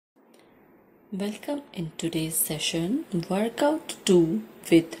Welcome in today's session, Workout 2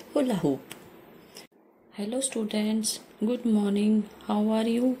 with Hula Hoop. Hello students, good morning. How are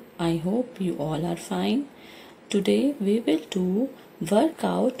you? I hope you all are fine. Today we will do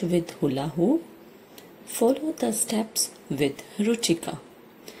Workout with Hula Hoop. Follow the steps with Ruchika.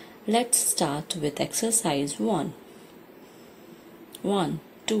 Let's start with exercise 1. 1,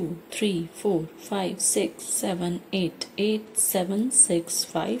 2, 3, 4, 5, 6, 7, 8, 8, 7, 6,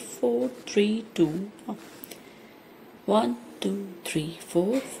 5, 4, 3, 2, 1. 1, 2, 3,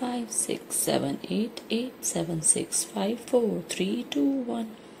 4, 5, 6, 7, 8, 8, 7, 6, 5, 4, 3, 2,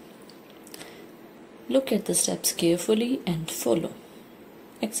 1. Look at the steps carefully and follow.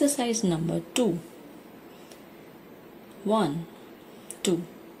 Exercise number 2. 1, 2,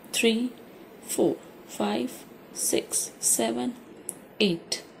 3, 4, 5, 6, 7,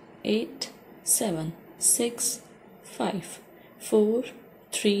 8, 8, 7, 6, 5, 4,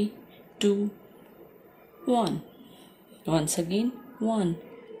 3, 2, 1. Once again, 1,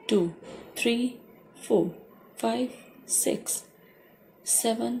 2, 3, 4, 5, 6,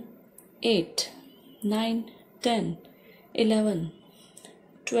 7, 8, 9, 10, 11,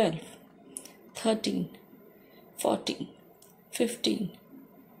 12, 13, 14, 15,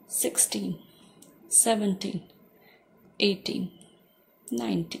 16, 17, 18,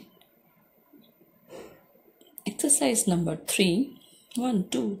 19. Exercise number 3. 1,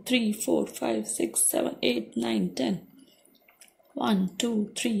 2, 3, 4, 5, 6, 7, 8, 9, 10. 1,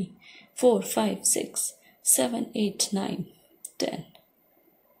 2, 3, 4, 5, 6, 7, 8, 9, 10.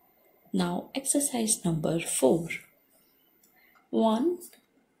 Now exercise number 4. 1,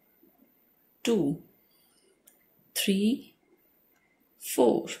 2, 3,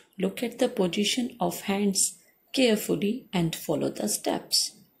 4. Look at the position of hands carefully and follow the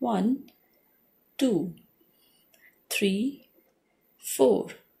steps. 1, 2, 3, 4.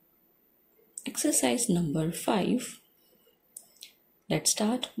 Exercise number 5. Let's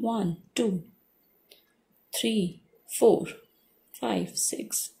start. 1, 2, 3, 4, 5,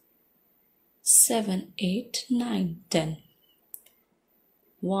 6, 7, 8, 9, 10.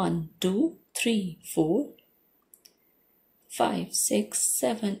 1, 2, 3, 4, 5, 6,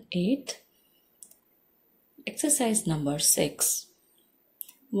 7, 8. Exercise number 6.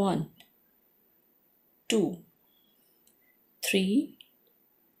 1, 2, 3,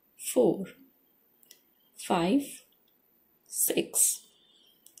 4, 5, 6,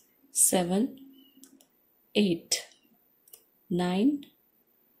 7, 8, 9,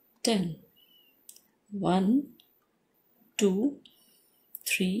 10. 1, 2,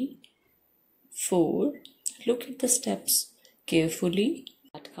 3, 4. Look at the steps carefully.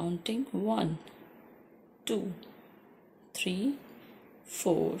 Start counting. 1, 2, 3,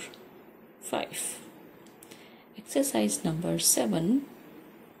 4, 5. Exercise number 7.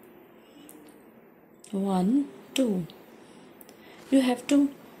 1, 2. You have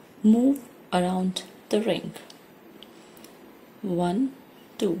to move around the ring. 1,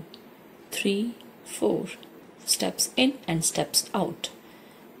 2, 3, 4. Steps in and steps out.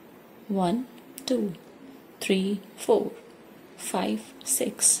 1, 2, 3, 4, 5,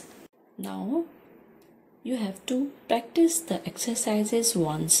 6. Now you have to practice the exercises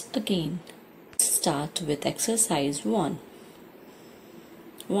once again. Start with exercise 1.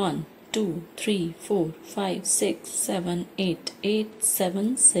 1, 2, 3, 4, 5, 6, 7, 8, 8,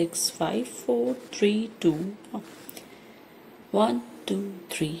 7, 6, 5, 4, 3, 2, 1. 1, 2,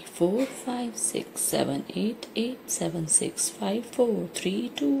 3, 4, 5, 6, 7, 8, 8, 7, 6, 5, 4, 3,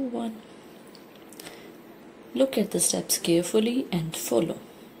 2, 1. Look at the steps carefully and follow.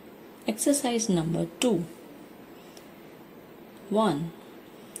 Exercise number 2. 1,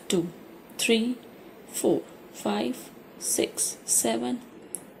 2, 3, 4, 5, 6, 7,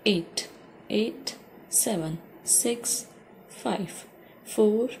 8, 8, 7, 6, 5,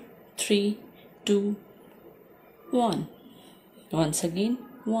 4, 3, 2, 1. Once again,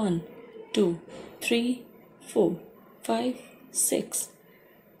 1, 2, 3, 4, 5, 6,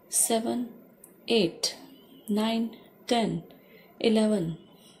 7, 8, 9, 10, 11,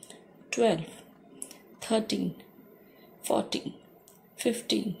 12, 13, 14,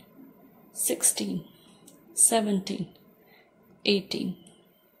 15, 16, 17, 18,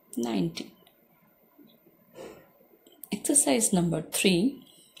 19. Exercise number 3.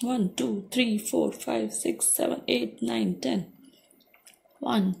 1, 2, 3, 4, 5, 6, 7, 8, 9, 10.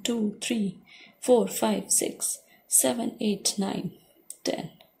 1, 2, 3, 4, 5, 6, 7, 8, 9, 10.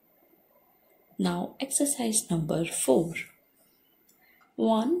 Now exercise number 4.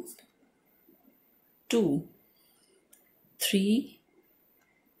 1, 2, 3,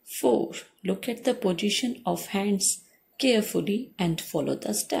 4. Look at the position of hands carefully and follow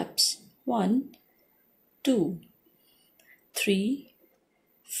the steps. 1, 2, 3,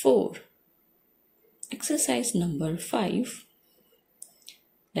 4. Exercise number 5.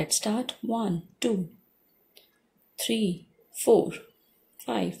 Let's start. 1, 2, 3, 4,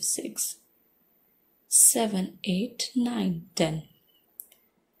 5, 6, 7, 8, 9, 10.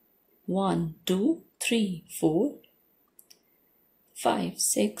 1, 2, 3, 4, 5,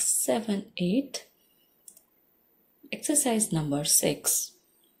 6, 7, 8. Exercise number 6.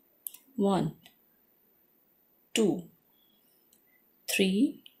 1, 2,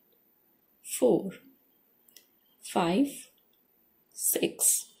 3, 4, 5,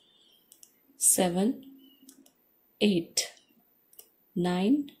 6, 7, 8,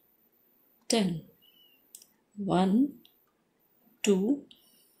 9, 10. 1, 2,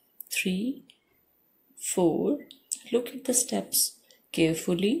 3, 4. Look at the steps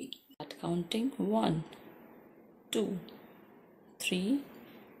carefully. Start counting. 1, 2, 3,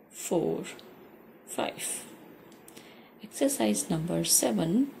 4, 5. Exercise number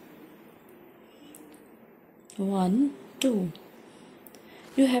 7. 1, 2.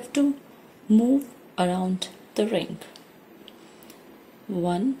 You have to move around the ring.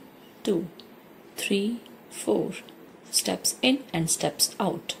 1, 2, 3, 4. Steps in and steps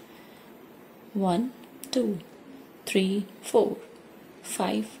out. 1, 2, 3, 4,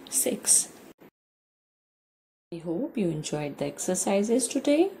 5, 6. I hope you enjoyed the exercises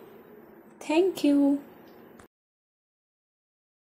today. Thank you.